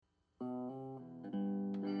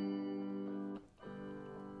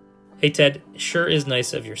Hey, Ted, sure is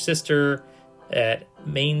nice of your sister at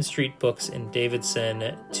Main Street Books in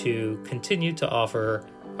Davidson to continue to offer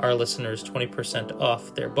our listeners 20%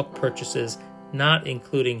 off their book purchases, not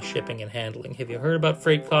including shipping and handling. Have you heard about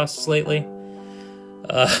freight costs lately?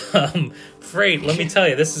 Freight, let me tell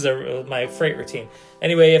you, this is my freight routine.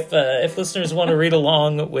 Anyway, if listeners want to read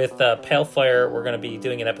along with Pale Fire, we're going to be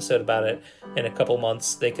doing an episode about it in a couple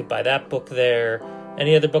months. They could buy that book there.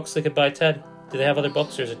 Any other books they could buy, Ted? Do they have other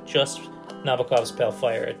books, or is it just Nabokov's Pale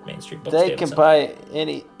Fire at Main Street Books? They can buy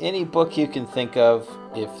any book you can think of.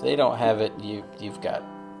 If they don't have it, you've got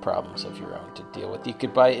problems of your own to deal with. You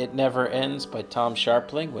could buy It Never Ends by Tom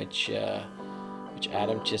Sharpling, which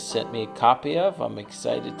Adam just sent me a copy of. I'm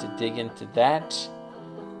excited to dig into that.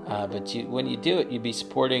 But when you do it, you'd be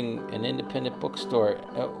supporting an independent bookstore.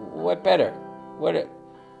 What better? What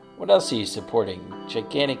else are you supporting?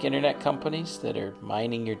 Gigantic internet companies that are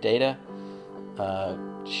mining your data?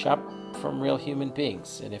 Shop from real human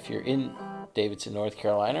beings. And if you're in Davidson, North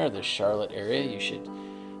Carolina, or the Charlotte area, you should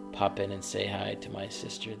pop in and say hi to my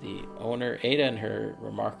sister, the owner, Ada, and her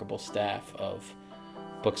remarkable staff of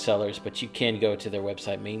booksellers. But you can go to their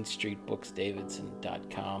website,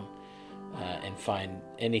 mainstreetbooksdavidson.com, and find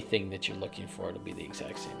anything that you're looking for. It'll be the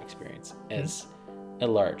exact same experience as a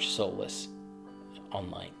large, soulless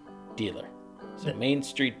online dealer. So Main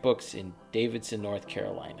Street Books in Davidson, North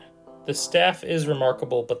Carolina. The staff is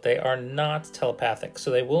remarkable, but they are not telepathic, so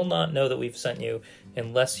they will not know that we've sent you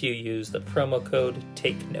unless you use the promo code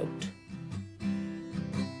TAKENOTE.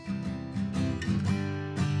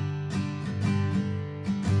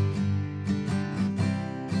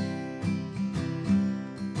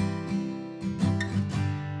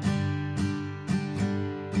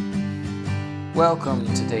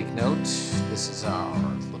 Welcome to Take Note. This is our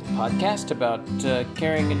little podcast about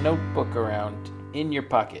carrying a notebook around in your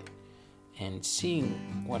pocket and seeing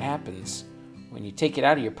what happens when you take it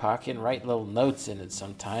out of your pocket and write little notes in it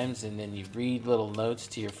sometimes, and then you read little notes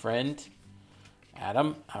to your friend.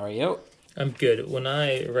 Adam, how are you? I'm good. When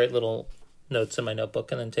I write little notes in my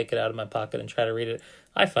notebook and then take it out of my pocket and try to read it,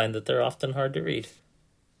 I find that they're often hard to read.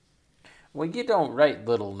 Well, you don't write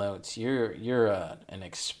little notes. You're an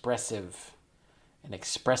expressive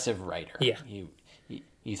writer. Yeah. You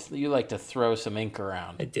like to throw some ink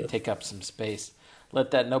around. I do. Take up some space. Let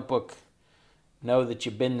that notebook know that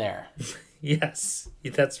you've been there. Yes,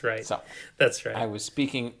 that's right. So, that's right. I was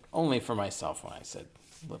speaking only for myself when I said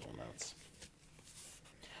little notes.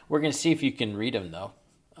 We're going to see if you can read them, though,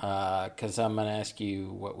 because I'm going to ask you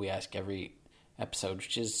what we ask every episode,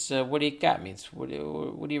 which is, what do you got? Means what have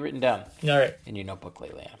you written down All right. in your notebook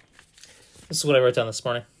lately, Adam? This is what I wrote down this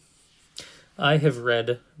morning. I have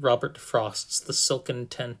read Robert Frost's The Silken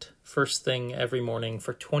Tent first thing every morning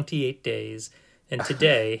for 28 days, and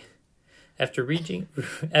today, after reaching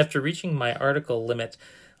my article limit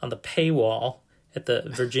on the paywall at the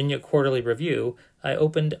Virginia Quarterly Review, I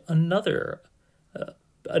opened another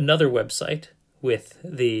website with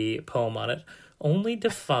the poem on it, only to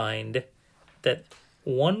find that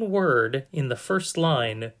one word in the first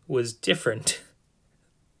line was different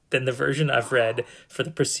than the version I've read for the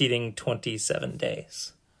preceding 27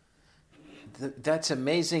 days. That's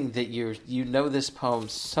amazing that you know this poem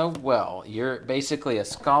so well. You're basically a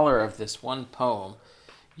scholar of this one poem.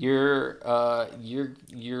 You're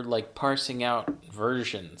like parsing out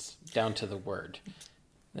versions down to the word.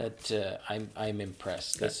 That I'm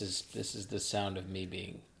impressed. This is the sound of me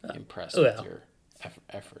being impressed with your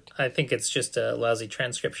effort. I think it's just a lousy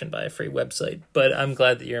transcription by a free website, but I'm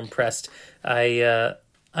glad that you're impressed.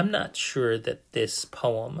 I'm not sure that this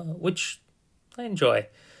poem, which I enjoy,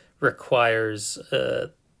 requires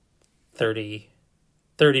 30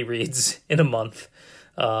 reads in a month.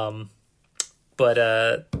 But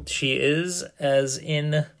she is as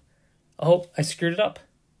in... Oh, I screwed it up.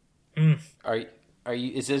 Are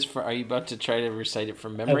you about to try to recite it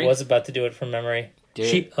from memory? I was about to do it from memory.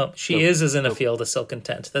 She is as in a field, a silken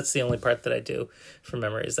tent. That's the only part that I do from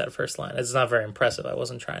memory, is that first line. It's not very impressive. I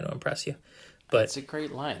wasn't trying to impress you. But it's a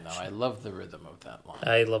great line, though. I love the rhythm of that line.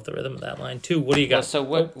 I love the rhythm of that line too. What do you got? Well, so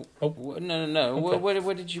what? No. Okay.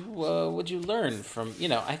 What did you learn from?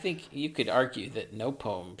 I think you could argue that no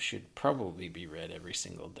poem should probably be read every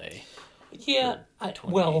single day. Yeah,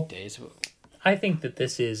 28 days. I think that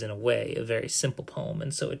this is, in a way, a very simple poem,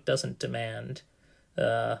 and so it doesn't demand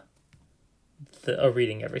a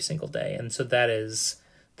reading every single day, and so that is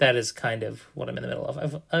kind of what I'm in the middle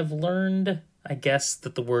of. I've learned, I guess,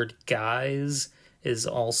 that the word guys is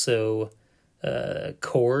also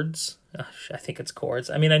chords. I think it's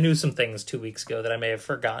chords. I mean, I knew some things 2 weeks ago that I may have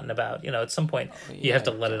forgotten about. At some point you have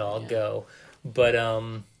to let it all go. But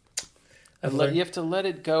You have to let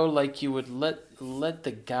it go like you would let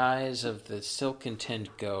the guise of the silken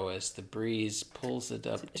tent go as the breeze pulls it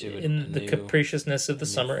up to in the capriciousness of the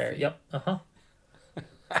summer air. Yep.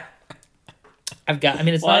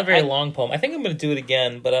 It's not a very long poem. I think I'm going to do it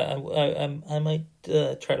again, but I might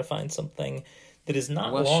try to find something that is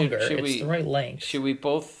not longer. It's the right length. Should we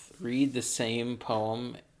both read the same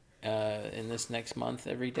poem in this next month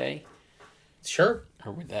every day? Sure.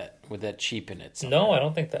 Or would that cheapen it? Somehow? No, I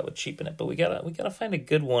don't think that would cheapen it. But we gotta find a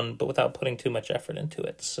good one, but without putting too much effort into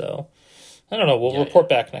it. So I don't know. We'll report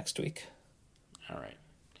back next week. All right.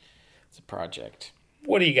 It's a project.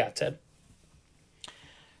 What do you got, Ted?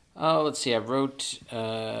 Oh, let's see. I wrote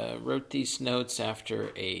these notes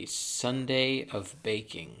after a Sunday of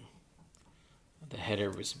baking. The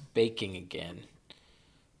header was baking again.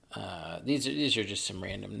 These are just some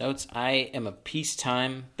random notes. I am a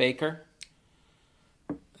peacetime baker.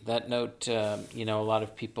 That note, a lot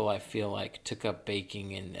of people I feel like took up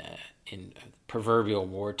baking in proverbial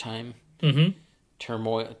wartime. Mm-hmm.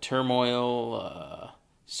 Turmoil,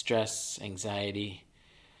 stress, anxiety.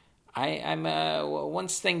 I'm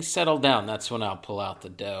once things settle down, that's when I'll pull out the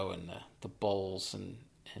dough and the bowls and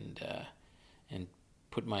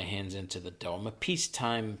put my hands into the dough. I'm a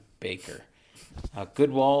peacetime baker.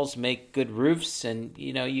 Good walls make good roofs, and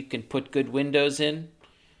you can put good windows in.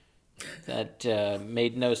 That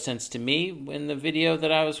made no sense to me in the video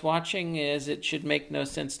that I was watching, as it should make no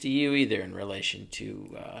sense to you either in relation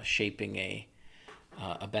to shaping a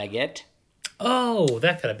baguette. Oh,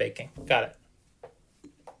 that kind of baking. Got it.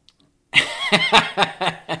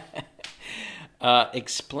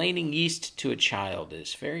 Explaining yeast to a child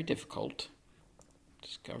is very difficult.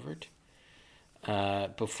 Discovered.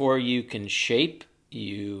 Before you can shape,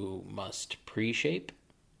 you must pre-shape.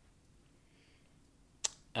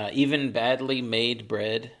 Even badly made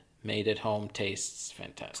bread made at home tastes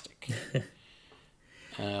fantastic.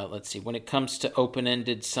 Let's see. When it comes to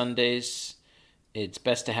open-ended Sundays, it's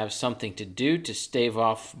best to have something to do to stave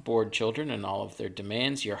off bored children and all of their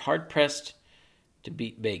demands. You're hard-pressed to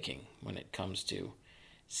beat baking when it comes to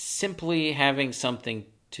simply having something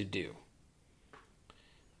to do.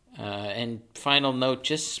 And final note,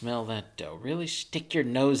 just smell that dough. Really stick your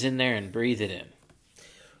nose in there and breathe it in.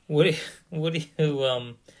 What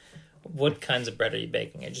kinds of bread are you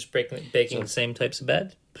baking? Are you just baking the same types of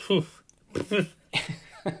bread?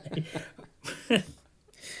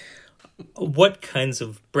 What kinds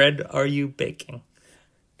of bread are you baking?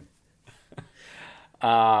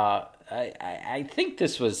 I think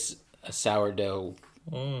this was a sourdough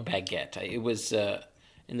baguette. It was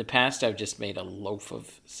in the past. I've just made a loaf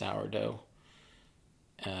of sourdough.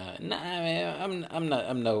 I'm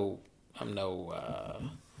no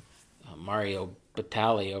Mario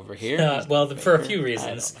Batali over here. For a few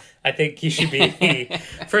reasons. I think you should be...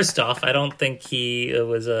 First off, I don't think he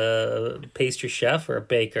was a pastry chef or a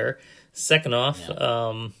baker. Second off,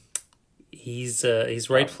 he's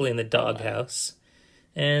rightfully in the doghouse.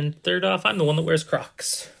 And third off, I'm the one that wears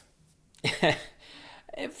Crocs.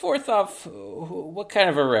 Fourth off, what kind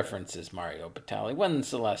of a reference is Mario Batali?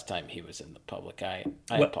 When's the last time he was in the public eye?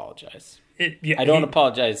 I apologize. I don't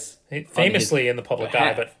apologize. Famously in the public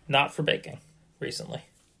eye, but not for baking recently.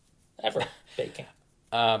 Ever baking.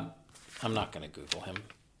 I'm not going to Google him.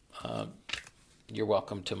 You're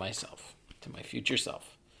welcome to my future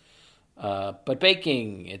self. But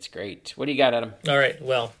baking, it's great. What do you got, Adam? All right,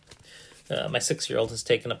 well, my 6-year-old has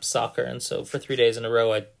taken up soccer, and so for 3 days in a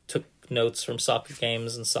row I took notes from soccer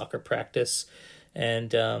games and soccer practice,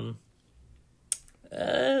 and there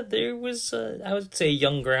was, I would say, a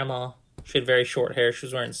young grandma. She had very short hair. She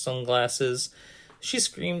was wearing sunglasses. She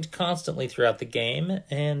screamed constantly throughout the game,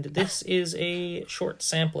 and this is a short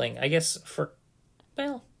sampling, I guess,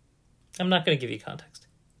 I'm not going to give you context.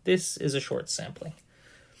 This is a short sampling.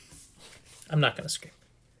 I'm not going to scream.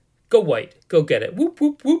 Go White. Go get it. Whoop,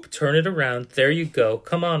 whoop, whoop. Turn it around. There you go.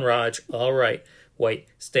 Come on, Raj. All right. White.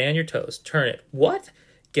 Stay on your toes. Turn it. What?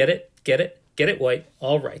 Get it. Get it. Get it, White.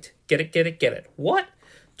 All right. Get it. Get it. Get it. What?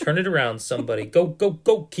 Turn it around, somebody. Go, go,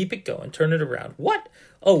 go. Keep it going. Turn it around. What?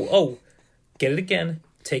 Oh. Get it again.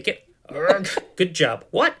 Take it. Good job.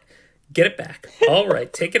 What? Get it back. All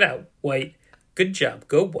right. Take it out. White. Good job.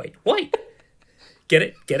 Go, White. White. Get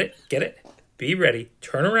it. Get it. Get it. Be ready.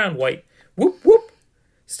 Turn around, White. Whoop, whoop.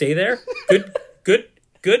 Stay there. Good, good,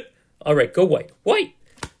 good. All right. Go, White. White.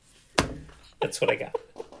 That's what I got.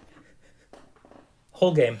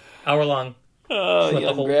 Whole game. Hour long. Oh,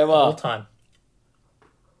 young grandma. The whole time.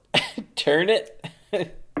 Turn it.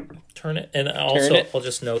 Turn it. And also, I'll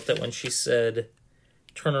just note that when she said,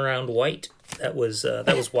 turn around, White, that was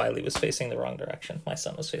Wiley was facing the wrong direction. My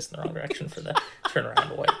son was facing the wrong direction for the turn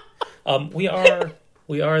around, White. We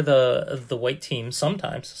are the white team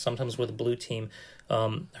sometimes. Sometimes we're the blue team.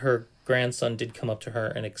 Her grandson did come up to her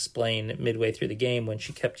and explain midway through the game when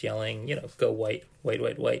she kept yelling, go white, white,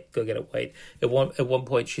 white, white, go get it white. At one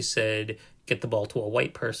point she said, get the ball to a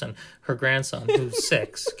white person. Her grandson, who's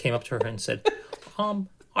 6, came up to her and said,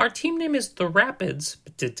 our team name is the Rapids.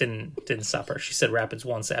 But it didn't stop her. She said Rapids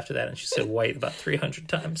once after that, and she said white about 300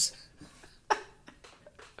 times.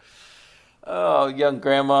 Oh, young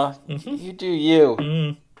grandma, you do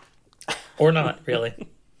you. Or not, really.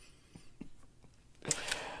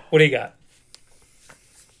 What do you got?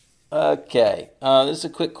 Okay, this is a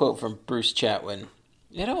quick quote from Bruce Chatwin.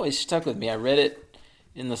 It always stuck with me. I read it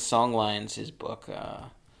in the Songlines, his book,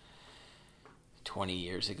 20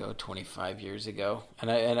 years ago, 25 years ago.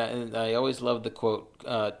 And I always loved the quote,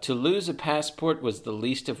 to lose a passport was the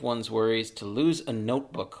least of one's worries. To lose a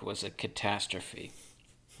notebook was a catastrophe.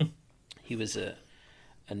 He was a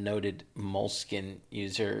noted Moleskine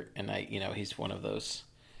user, and he's one of those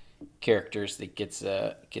characters that gets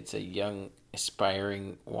a young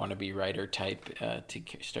aspiring wannabe writer type to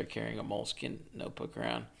start carrying a Moleskine notebook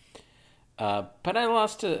around. But I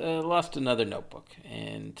lost another notebook,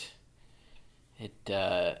 and it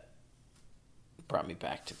brought me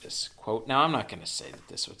back to this quote. Now, I'm not going to say that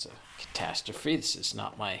this was a catastrophe. This is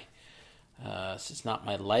not my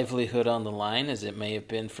livelihood on the line, as it may have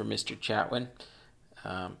been for Mr. Chatwin.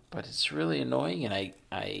 But it's really annoying, and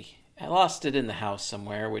I lost it in the house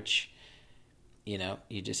somewhere, which, you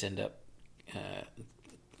just end up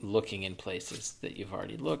looking in places that you've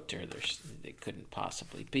already looked or they couldn't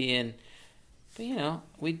possibly be in. But,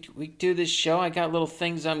 we do this show. I got little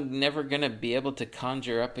things I'm never going to be able to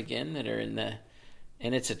conjure up again that are and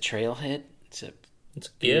it's a trailhead. It's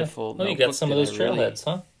beautiful notebook. You got some of those trailheads,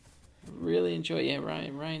 huh? Really enjoy. Yeah,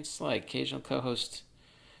 Ryan Sly, occasional co-host,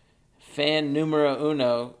 fan numero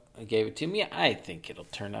uno, gave it to me. I think it'll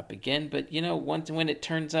turn up again, but when it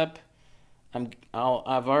turns up,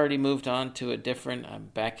 I've already moved on to a different. I'm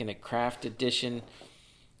back in a craft edition.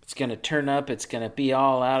 It's gonna turn up. It's gonna be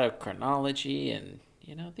all out of chronology, and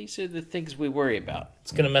these are the things we worry about.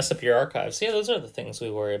 It's gonna mess up your archives. Yeah, those are the things we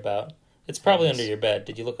worry about. It's probably under your bed.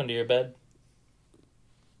 Did you look under your bed?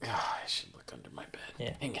 Oh, I should look under my bed.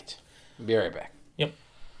 Yeah. Dang it. I'll be right back. Yep.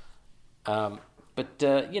 But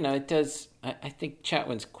it does. I think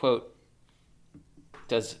Chatwin's quote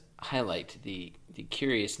does highlight the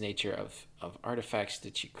curious nature of artifacts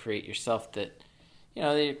that you create yourself. That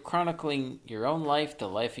they're chronicling your own life, the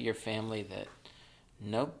life of your family. That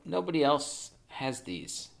nobody else has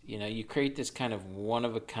these. You create this kind of one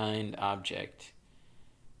of a kind object,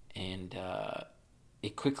 and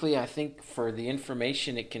it quickly, I think, for the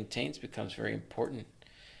information it contains, becomes very important.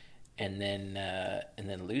 And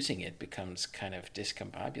then losing it becomes kind of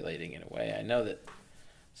discombobulating in a way. I know that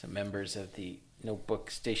some members of the notebook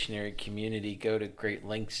stationery community go to great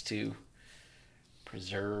lengths to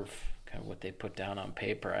preserve kind of what they put down on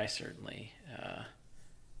paper. I certainly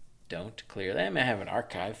don't. Clearly, I may have an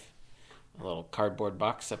archive, a little cardboard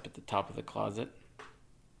box up at the top of the closet.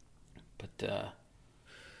 But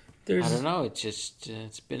I don't know. It's just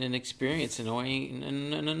it's been an experience, an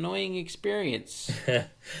annoying experience.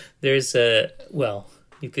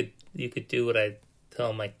 You could do what I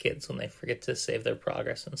tell my kids when they forget to save their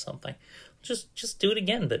progress in something. Just do it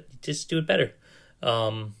again, but just do it better.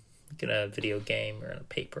 Like in a video game or in a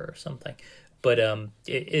paper or something. But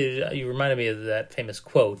you reminded me of that famous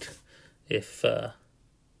quote: If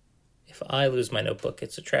I lose my notebook,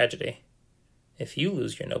 it's a tragedy. If you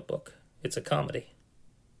lose your notebook, it's a comedy.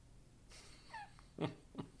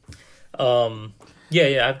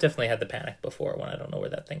 Yeah, I've definitely had the panic before when I don't know where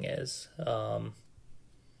that thing is.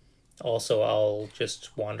 Also, I'll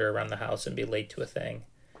just wander around the house and be late to a thing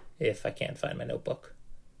if I can't find my notebook.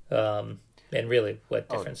 And really, what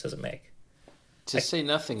difference does it make? To say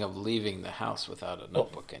nothing of leaving the house without a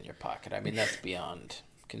notebook in your pocket. I mean, that's beyond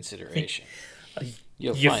consideration.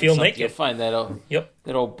 You'll find that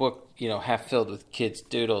old book, half filled with kids'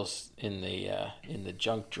 doodles in the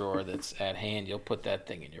junk drawer that's at hand. You'll put that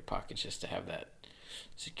thing in your pocket just to have that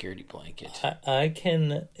security blanket.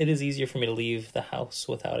 It is easier for me to leave the house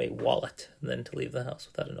without a wallet than to leave the house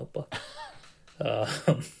without a notebook.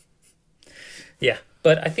 Yeah,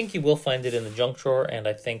 but I think you will find it in the junk drawer, and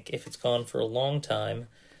I think if it's gone for a long time,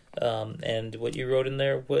 and what you wrote in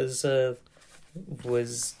there was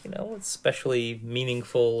especially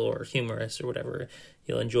meaningful or humorous or whatever,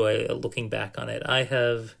 you'll enjoy looking back on it. I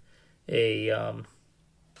have a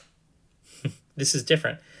this is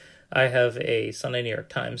different. I have a Sunday New York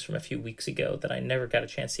Times from a few weeks ago that I never got a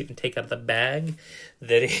chance to even take out of the bag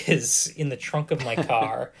that is in the trunk of my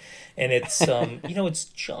car. And it's, it's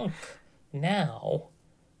junk now,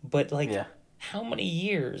 but like, Yeah. how many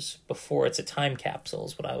years before it's a time capsule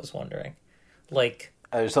is what I was wondering. Like,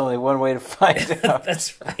 There's only one way to find out.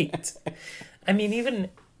 that's right. I mean, even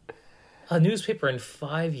a newspaper in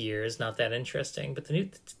 5 years, not that interesting, but the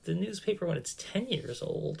newspaper when it's 10 years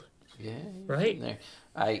old. Yeah. Right? There.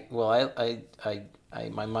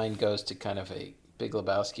 My mind goes to kind of a Big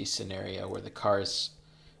Lebowski scenario where the car is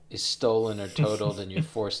stolen or totaled and you're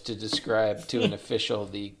forced to describe to an official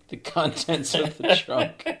the contents of the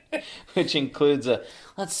trunk, which includes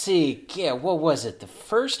let's see, what was it? The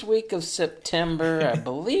first week of September, I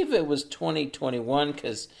believe it was 2021,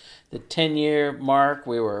 because the 10-year mark,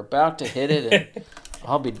 we were about to hit it, and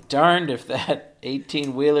I'll be darned if that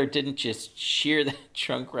 18-wheeler didn't just shear that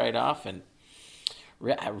trunk right off, and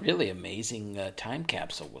a really amazing time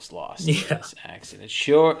capsule was lost in this accident.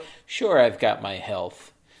 Sure, I've got my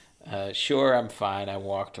health. Sure, I'm fine. I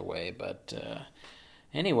walked away, but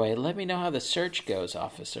anyway, let me know how the search goes,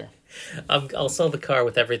 officer. I'll sell the car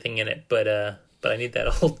with everything in it, but I need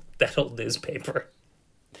that old newspaper.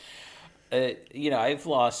 I've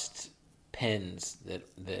lost pens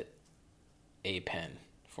that a pen,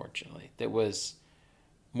 fortunately, that was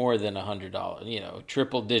more than $100.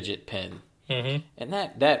 Triple digit pen. Mm-hmm. And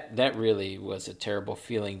that really was a terrible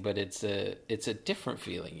feeling, but it's a different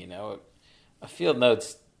feeling. A Field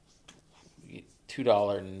Notes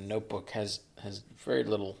 $2 notebook has very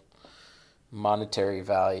little monetary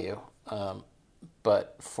value,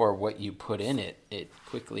 but for what you put in it, it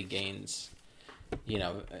quickly gains,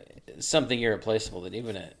 something irreplaceable. That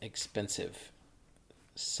even an expensive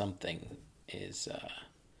something is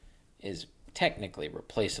technically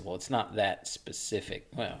replaceable. It's not that specific.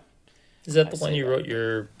 Well, is that the one you wrote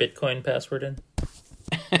your Bitcoin password in?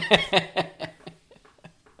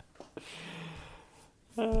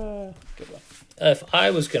 Good one. If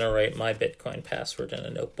I was going to write my Bitcoin password in a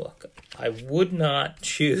notebook, I would not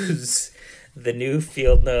choose the new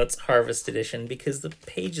Field Notes Harvest Edition because the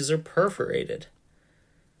pages are perforated.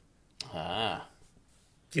 Ah.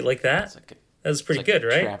 Do you like that? That's pretty good,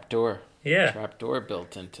 right? Trapdoor. Yeah. Trapdoor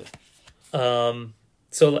built into.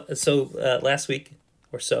 So last week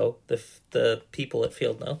or so, the people at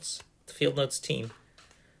Field Notes, the Field Notes team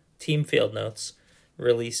Field Notes,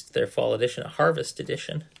 released their fall edition, a Harvest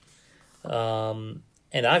Edition. And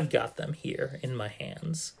I've got them here in my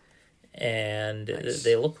hands, and nice.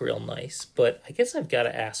 They look real nice. But I guess I've got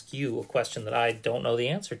to ask you a question that I don't know the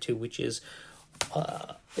answer to, which is,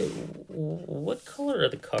 what color are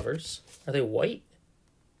the covers? Are they white?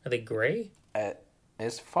 Are they gray?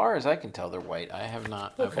 As far as I can tell, they're white. I have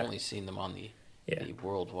not. Okay. I've only seen them on the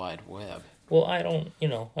World Wide Web. Well, I don't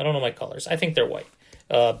know my colors. I think they're white,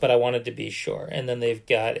 but I wanted to be sure. And then they've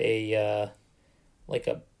got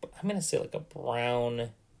I'm going to say like a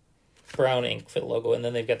brown ink for the logo. And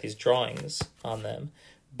then they've got these drawings on them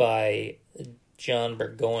by John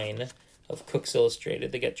Burgoyne of Cooks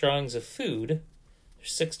Illustrated. They got drawings of food.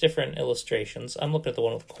 There's 6 different illustrations. I'm looking at the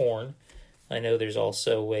one with corn. I know there's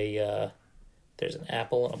also there's an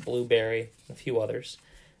apple and a blueberry and a few others.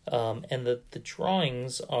 And the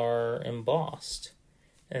drawings are embossed.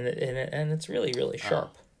 And it's really, really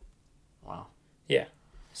sharp. Wow. Yeah.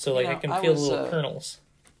 So I can feel the little kernels.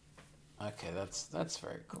 Okay, that's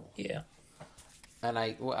very cool. Yeah. And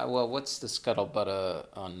what's the scuttlebutt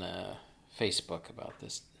on Facebook about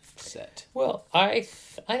this set? Well, I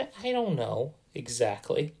don't know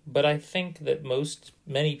exactly, but I think that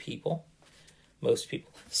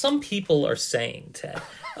some people are saying, Ted.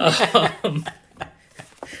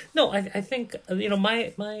 No, I think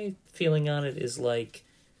my feeling on it is like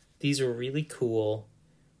these are really cool,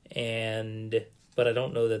 but I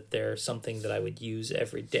don't know that they're something that I would use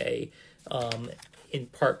every day. In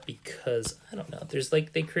part because, I don't know, there's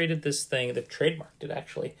they created this thing, they've trademarked it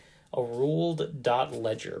actually, a ruled dot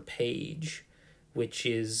ledger page, which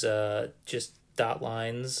is just dot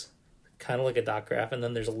lines, kind of like a dot graph, and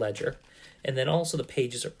then there's a ledger. And then also the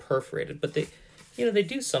pages are perforated, but they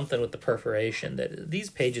do something with the perforation that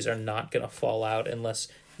these pages are not going to fall out unless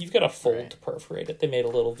you've got a fold to perforate it. They made a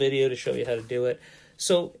little video to show you how to do it.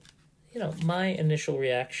 So, my initial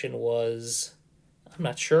reaction was, I'm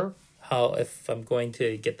not sure if I'm going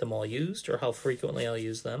to get them all used or how frequently I'll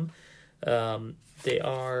use them. They're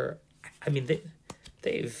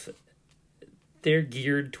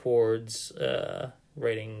geared towards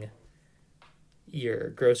writing your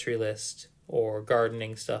grocery list or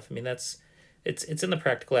gardening stuff. I mean, it's in the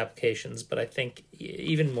practical applications, but I think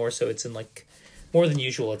even more so it's in more than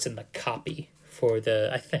usual, it's in the copy for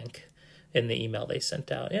I think, in the email they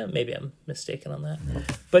sent out. Yeah, maybe I'm mistaken on that.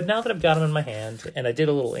 But now that I've got them in my hand, and I did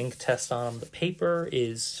a little ink test on them, the paper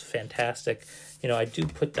is fantastic. I do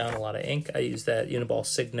put down a lot of ink. I use that Uniball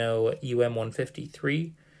Signo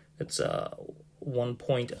UM153. It's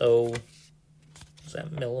 1.0, is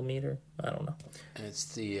that millimeter? I don't know. And it's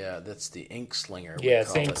that's the ink slinger. Yeah,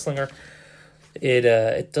 it's the ink slinger.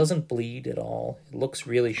 It doesn't bleed at all. It looks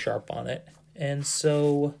really sharp on it. And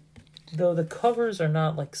so, though the covers are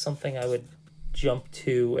not like something I would jump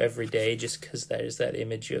to every day, just because there's that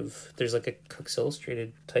image of, there's like a Cook's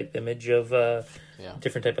Illustrated type image of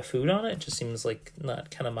different type of food on it. It just seems like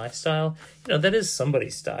not kind of my style. That is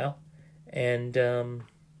somebody's style. And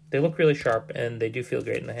they look really sharp, and they do feel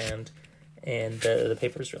great in the hand. And the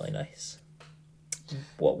paper is really nice.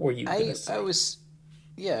 What were you going to say?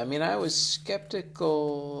 I was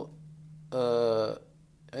skeptical,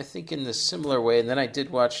 I think in the similar way, and then I did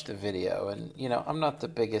watch the video, and, I'm not the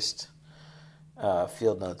biggest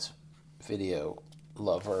Field Notes video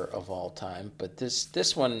lover of all time, but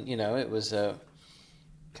this one, it was a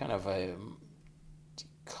kind of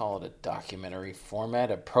call it a documentary format,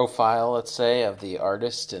 a profile, let's say, of the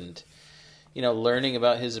artist, and, learning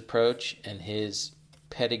about his approach and his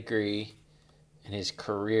pedigree and his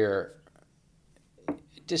career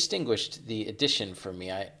distinguished the edition for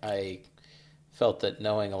me. I felt that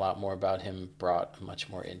knowing a lot more about him brought much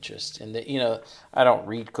more interest. And I don't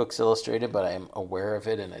read Cook's Illustrated, but I am aware of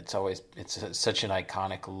it, and it's such an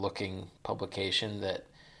iconic looking publication that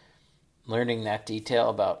learning that detail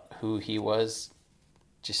about who he was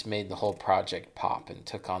just made the whole project pop and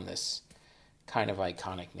took on this kind of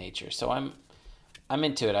iconic nature. So I'm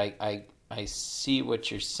into it. I see what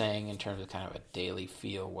you're saying in terms of kind of a daily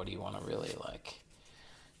feel. What do you want to really like?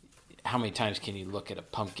 How many times can you look at a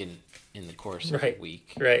pumpkin in the course of a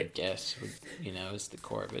week? Right. I guess, is the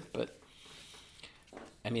core of it. But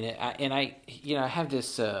I mean, I have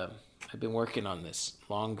this. I've been working on this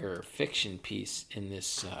longer fiction piece in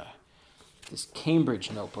this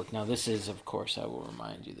Cambridge notebook. Now, this is, of course, I will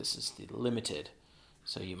remind you, this is the limited,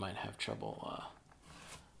 so you might have trouble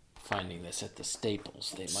finding this at the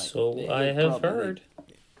Staples. I have heard.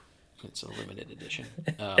 It's a limited edition.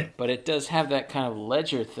 But it does have that kind of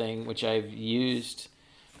ledger thing, which I've used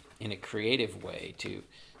in a creative way to,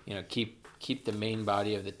 keep the main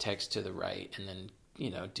body of the text to the right and then,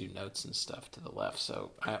 do notes and stuff to the left. So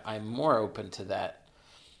I'm more open to that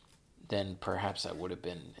than perhaps I would have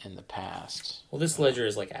been in the past. Well, this ledger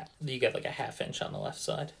is you get like a half inch on the left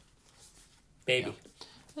side. Maybe.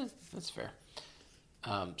 Yeah. That's fair.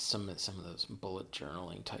 Some of those bullet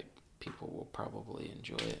journaling type people will probably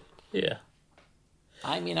enjoy it. Yeah.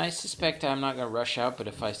 I mean, I suspect I'm not going to rush out, but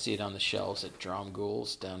if I see it on the shelves at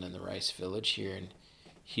Dromgools down in the Rice Village here in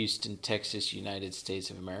Houston, Texas, United States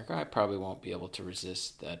of America, I probably won't be able to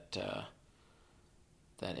resist that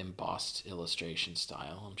embossed illustration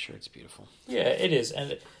style. I'm sure it's beautiful. Yeah, it is.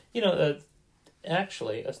 And,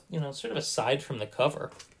 actually, sort of aside from the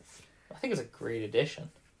cover, I think it's a great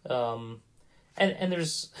addition. And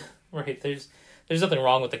there's nothing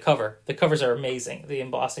wrong with the cover. The covers are amazing. The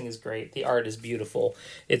embossing is great. The art is beautiful.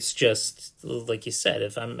 It's just like you said,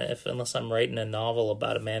 unless I'm writing a novel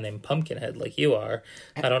about a man named Pumpkinhead like you are,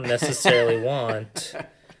 I don't necessarily want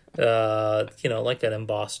like an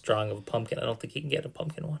embossed drawing of a pumpkin. I don't think you can get a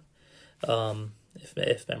pumpkin one,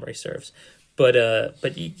 if memory serves. But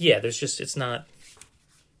yeah, it's not.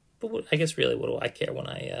 But I guess really, what do I care when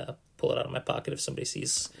I pull it out of my pocket if somebody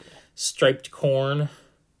sees striped corn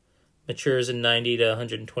matures in 90 to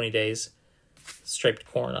 120 days, striped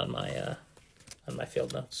corn on my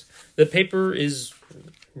Field Notes. The paper is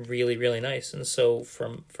really, really nice, and so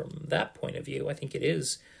from that point of view, I think it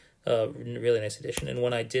is a really nice addition. And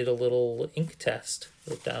when I did a little ink test,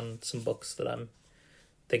 wrote down some books that I'm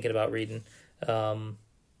thinking about reading, I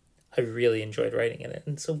really enjoyed writing in it.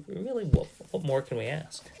 And so really, what more can we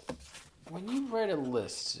ask? When you write a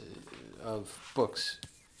list of books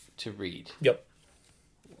to read, yep,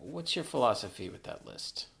 what's your philosophy with that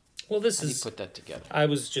list? Well, How do you put that together? I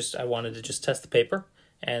wanted to just test the paper,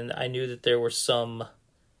 and I knew that there were some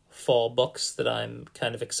fall books that I'm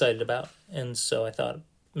kind of excited about, and so I thought,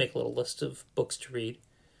 make a little list of books to read.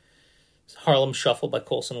 Harlem Shuffle by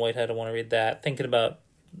Colson Whitehead, I want to read that.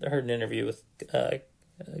 I heard an interview with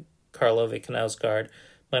Karl Ove Knausgaard,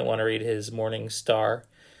 might want to read his Morning Star.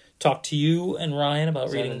 Talk to you and Ryan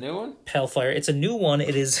about reading. Is that a new one? Pale Fire. It's a new one.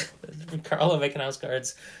 It is Karl Ove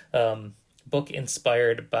Knausgaard's book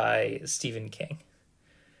inspired by Stephen King.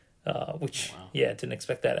 Which, yeah, didn't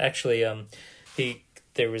expect that. Actually,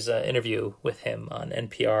 there was an interview with him on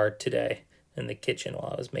NPR today in the kitchen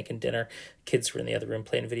while I was making dinner. Kids were in the other room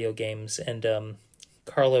playing video games, and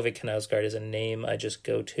Karl Ove Knausgaard is a name I just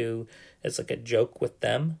go to as like a joke with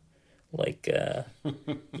them. Like,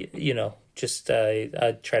 just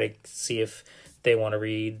I try to see if they want to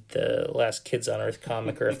read the Last Kids on Earth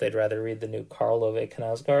comic or if they'd rather read the new Karl Ove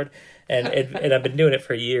Knausgaard. And I've been doing it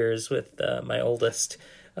for years with my oldest.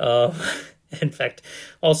 In fact,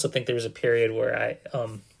 also think there's a period where I,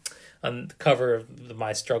 on the cover of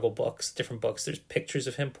my struggle books, different books, there's pictures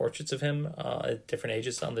of him, portraits of him at different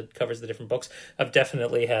ages on the covers of the different books. I've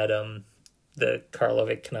definitely had the Karl Ove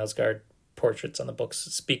Knausgaard portraits on the books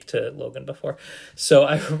speak to Logan before. So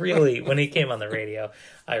I really, when he came on the radio,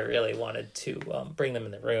 I really wanted to bring them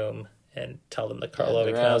in the room and tell them that Karl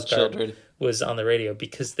Ove Knausgaard was on the radio,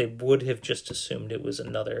 because they would have just assumed it was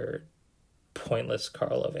another pointless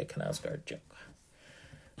Karl Ove Knausgaard joke.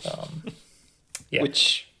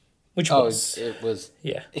 Which was it was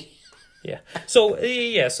yeah. So so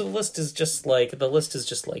the list is just like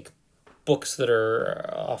books that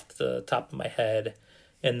are off the top of my head,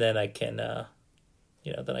 and then I can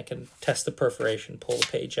test the perforation, pull the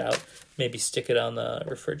page out, maybe stick it on the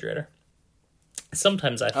refrigerator.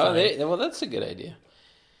 Sometimes I find well, that's a good idea.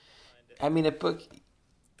 I mean, a book.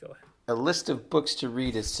 Go ahead. A list of books to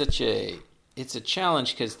read is it's a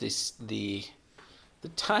challenge, because the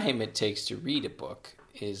time it takes to read a book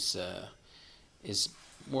is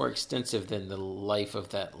more extensive than the life of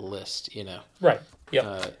that list. Right.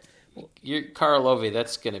 Yeah. Your Karl Ove,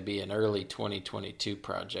 that's going to be an early 2022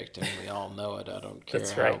 project, and we all know it. I don't care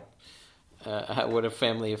that's right. What a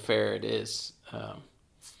family affair it is.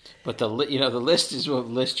 But the list is what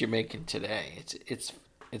list you're making today. It's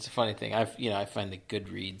a funny thing. I find the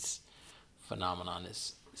Goodreads phenomenon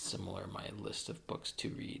is similar. My list of books to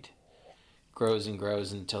read grows and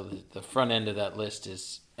grows until the front end of that list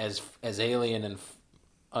is as alien and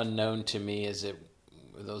unknown to me as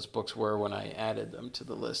those books were when I added them to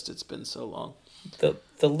the list. It's been so long.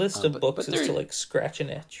 The list of books is to like scratch an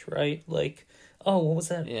itch, right? Like, oh, what was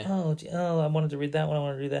that? Yeah. Oh, I wanted to read that one. I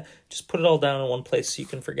wanted to read that. Just put it all down in one place so you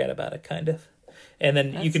can forget about it, kind of. And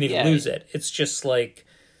then you can even lose it. It's just like,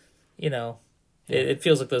 it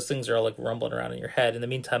feels like those things are all like rumbling around in your head. In the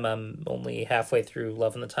meantime, I'm only halfway through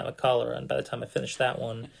Love in the Time of Cholera, and by the time I finish that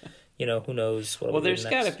one, who knows what. Well, there's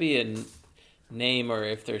got to be a name, or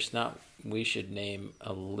if there's not, we should name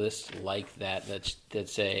a list like that. That's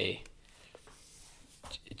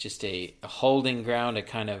just a holding ground, a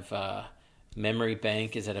kind of memory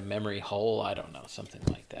bank. Is it a memory hole? I don't know, something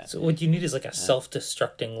like that. So what you need is like a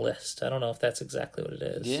self-destructing list. I don't know if that's exactly what it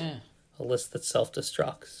is. Yeah, a list that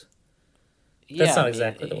self-destructs. That's not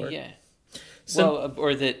exactly the word. Yeah. So,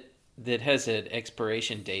 or that has an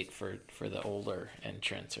expiration date for the older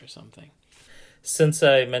entrants or something. Since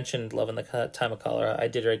I mentioned Love in the Time of Cholera, I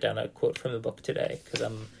did write down a quote from the book today, because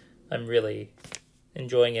I'm really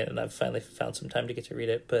enjoying it, and I've finally found some time to get to read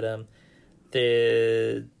it. But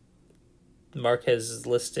the Marquez is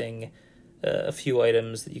listing a few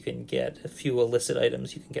items that you can get, a few illicit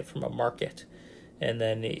items you can get from a market, and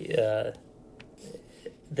then the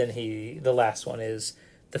last one is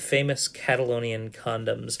the famous Catalonian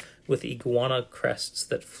condoms with iguana crests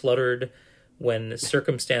that fluttered when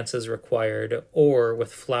circumstances required, or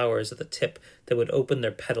with flowers at the tip that would open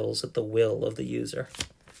their petals at the will of the user.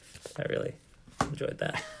 I really enjoyed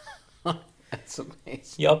that. That's amazing.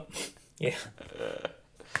 Yup. Yeah.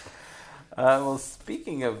 Well,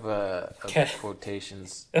 speaking of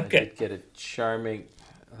quotations, I did get a charming.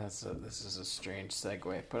 This is a strange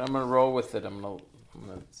segue, but I'm gonna roll with it. I'm gonna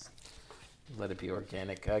let it be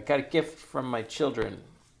organic. I got a gift from my children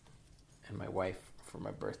and my wife for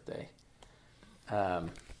my birthday. I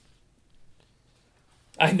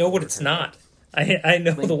know what it's not. I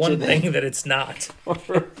know the one thing that it's not. Or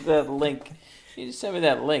the link. You just send me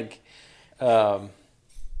that link.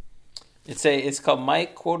 It's called My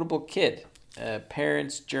Quotable Kid,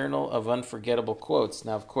 Parents' Journal of Unforgettable Quotes.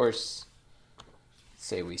 Now, of course,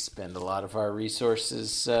 say we spend a lot of our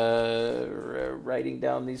resources writing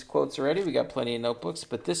down these quotes already. We got plenty of notebooks,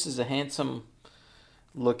 but this is a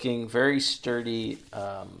handsome-looking, very sturdy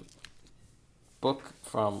book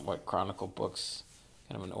from Chronicle Books,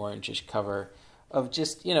 kind of an orangish cover, of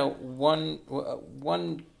just one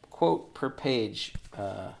quote per page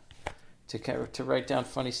to write down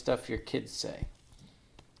funny stuff your kids say,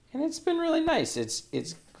 and it's been really nice. It's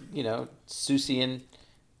Seussian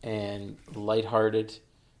and lighthearted,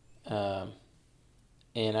 and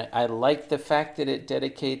I like the fact that it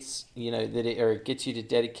dedicates it gets you to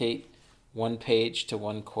dedicate one page to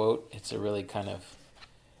one quote. It's a really kind of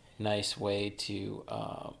nice way to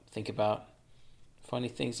think about funny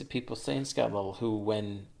things that people say, and it's got little who,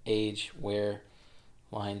 when, age, where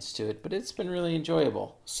lines to it. But it's been really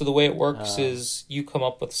enjoyable. So the way it works is you come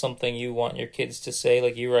up with something you want your kids to say,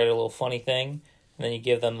 like you write a little funny thing, and then you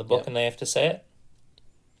give them the book and they have to say it?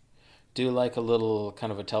 Do like a little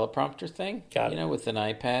kind of a teleprompter thing, Got it. with an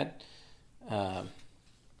iPad.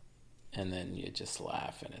 And then you just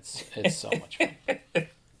laugh, and it's so much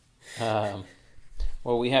fun.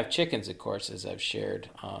 Well, we have chickens, of course, as I've shared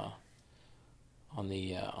on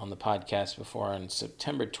the podcast before. On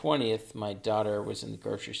September 20th, my daughter was in the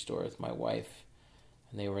grocery store with my wife,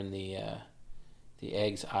 and they were in the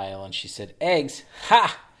eggs aisle, and she said, "Eggs,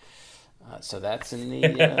 ha!" So that's in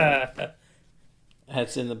the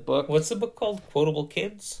that's in the book. What's the book called? Quotable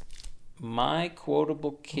Kids? My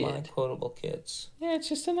Quotable Kid. My Quotable Kids. Yeah, it's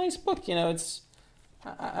just a nice book.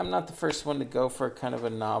 I'm not the first one to go for kind of a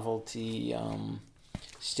novelty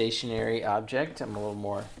stationary object. I'm a little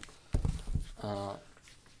more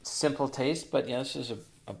simple taste, but this is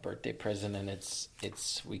a birthday present, and it's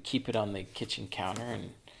we keep it on the kitchen counter,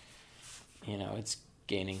 and it's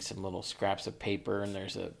gaining some little scraps of paper, and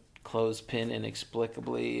there's a clothespin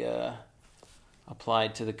inexplicably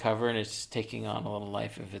applied to the cover, and it's taking on a little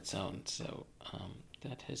life of its own. So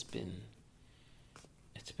that has been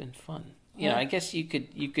fun. I guess you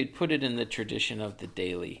could put it in the tradition of the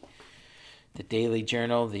daily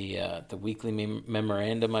journal, the weekly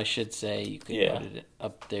memorandum, I should say. You could put it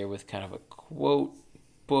up there with kind of a quote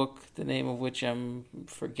book, the name of which I'm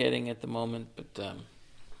forgetting at the moment, but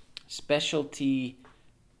specialty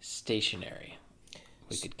stationery,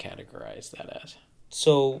 we could categorize that as.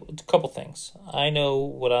 So, a couple things. I know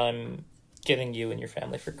what I'm getting you and your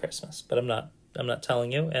family for Christmas, but I'm not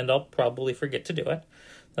telling you, and I'll probably forget to do it.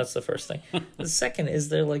 That's the first thing. The second, is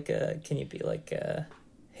there can you be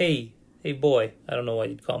hey boy? I don't know why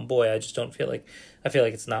you'd call him boy. I feel like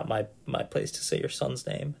it's not my place to say your son's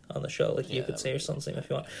name on the show. You could say your son's name if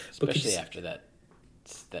you want. Especially after that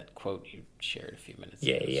quote you shared a few minutes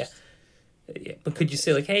ago. Yeah. But could you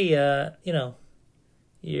say hey,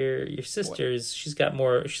 your sister's she's got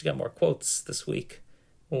more quotes this week.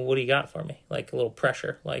 Well, what do you got for me? A little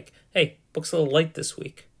pressure. Hey, book's a little light this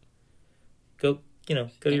week. Go to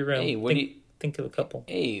your room. Hey, think of a couple.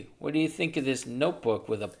 Hey, what do you think of this notebook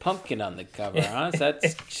with a pumpkin on the cover, huh? Does that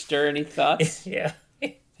stir any thoughts? Yeah.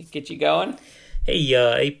 Get you going? Hey,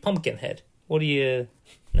 a pumpkin head. What do you...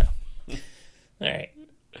 No. All right.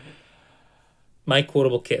 My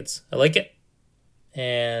Quotable Kids. I like it.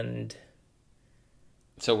 And...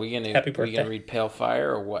 So we gonna read Pale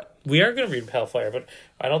Fire or what? We are gonna read Pale Fire, but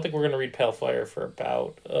I don't think we're gonna read Pale Fire for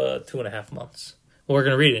about 2.5 months. Well, we're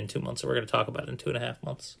gonna read it in 2 months, so we're gonna talk about it in 2.5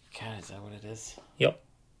 months. God, is that what it is? Yep.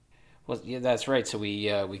 Well, yeah, that's right. So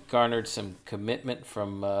we garnered some commitment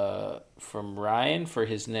from Ryan for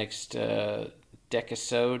his next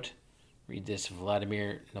decasode. Read this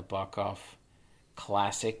Vladimir Nabokov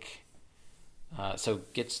classic. So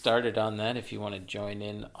get started on that if you want to join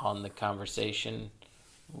in on the conversation.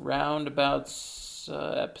 Roundabouts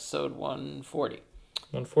episode 140.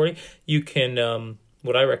 140. You can.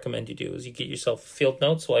 What I recommend you do is you get yourself field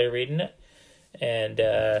notes while you're reading it, and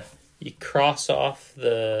you cross off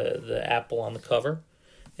the apple on the cover,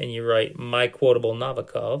 and you write "My Quotable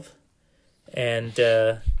Nabokov," and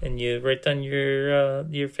you write down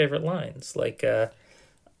your favorite lines,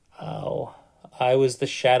 "Oh, I was the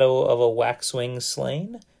shadow of a waxwing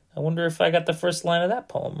slain. I wonder if I got the first line of that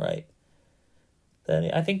poem right."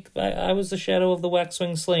 Then I think I was the shadow of the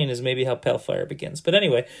waxwing slain is maybe how Pale Fire begins. But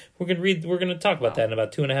anyway, we're gonna talk about that in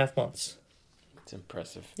about 2.5 months. It's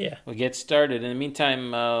impressive. Yeah. We'll get started. In the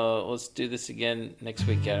meantime, let's do this again next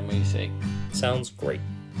week, Adam. What do you say? Sounds great.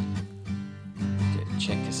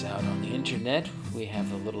 Check us out on the internet. We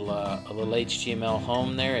have a little HTML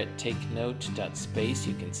home there at takenote.space.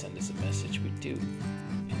 You can send us a message. We do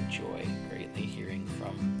enjoy greatly hearing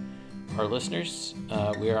from our listeners.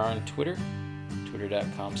 We are on Twitter.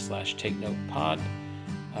 Twitter.com/TakeNotePod.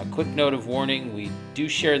 Quick note of warning, we do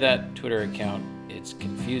share that Twitter account. It's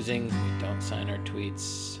confusing. We don't sign our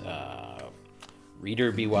tweets.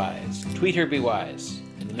 Reader be wise. Tweeter be wise.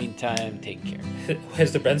 In the meantime, take care.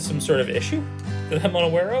 Has there been some sort of issue that I'm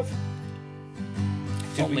unaware of?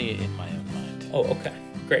 Only in my own mind. Oh, okay.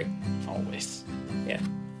 Great. Always. Yeah.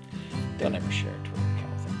 Don't ever share a Twitter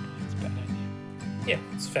account with anybody. It's a bad idea. Yeah,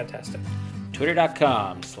 it's fantastic.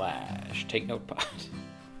 Twitter.com/TakeNotePod.